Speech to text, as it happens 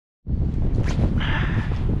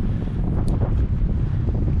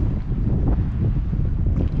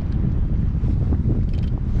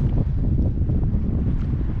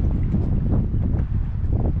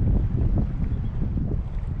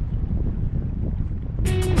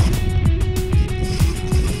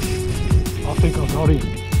I think I got him.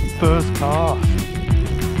 First cast.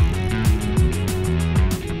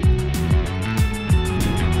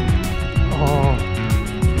 Oh,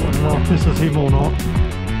 I don't know if this is him or not.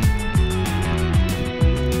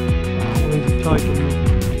 Oh, where's he taking me?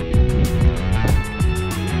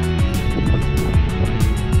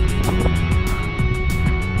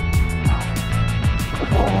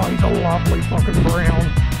 Oh, he's a lovely fucking brown.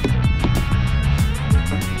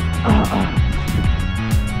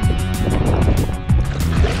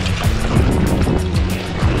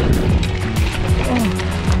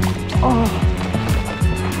 Oh,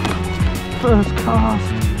 first cast.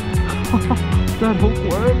 That hook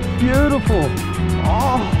worked beautiful.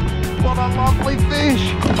 Oh, what a lovely fish.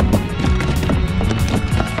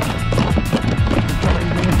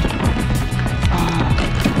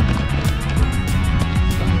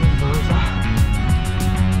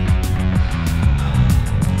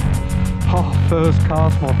 Oh, first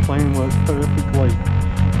cast, my plan worked perfectly.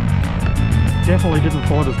 Definitely didn't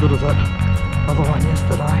fight as good as that other one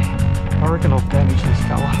yesterday. I reckon I've damaged this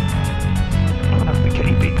fella. I'll have to keep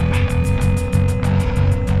him.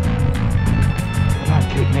 I don't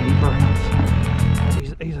keep many browns.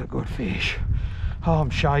 He's a good fish. Oh,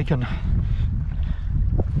 I'm shaking.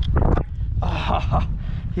 Oh,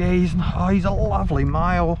 yeah, he's a lovely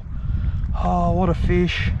male. Oh, what a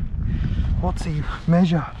fish. What's he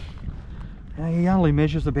measure? He only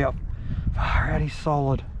measures about, far out, he's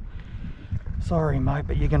solid. Sorry mate,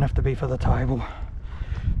 but you're gonna have to be for the table.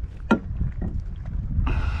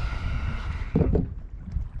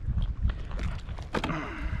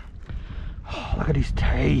 Oh, look at his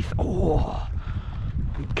teeth. Oh,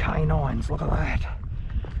 big canines, look at that.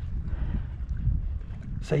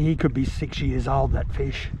 See, he could be 6 years old, that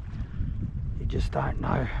fish. You just don't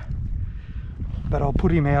know. But I'll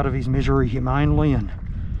put him out of his misery humanely. And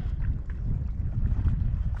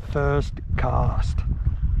first cast,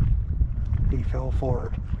 he fell for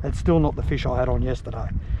it. It's still not the fish I had on yesterday.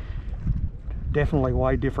 Definitely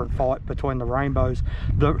way different fight between the rainbows.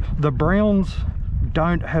 The browns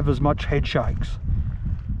don't have as much head shakes.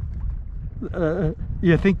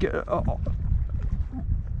 You think oh,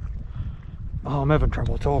 I'm having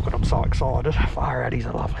trouble talking, I'm so excited. Far out, he's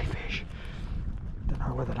a lovely fish. Don't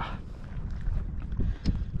know whether to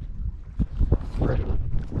spread a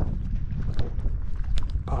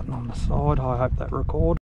button on the side. I hope that records.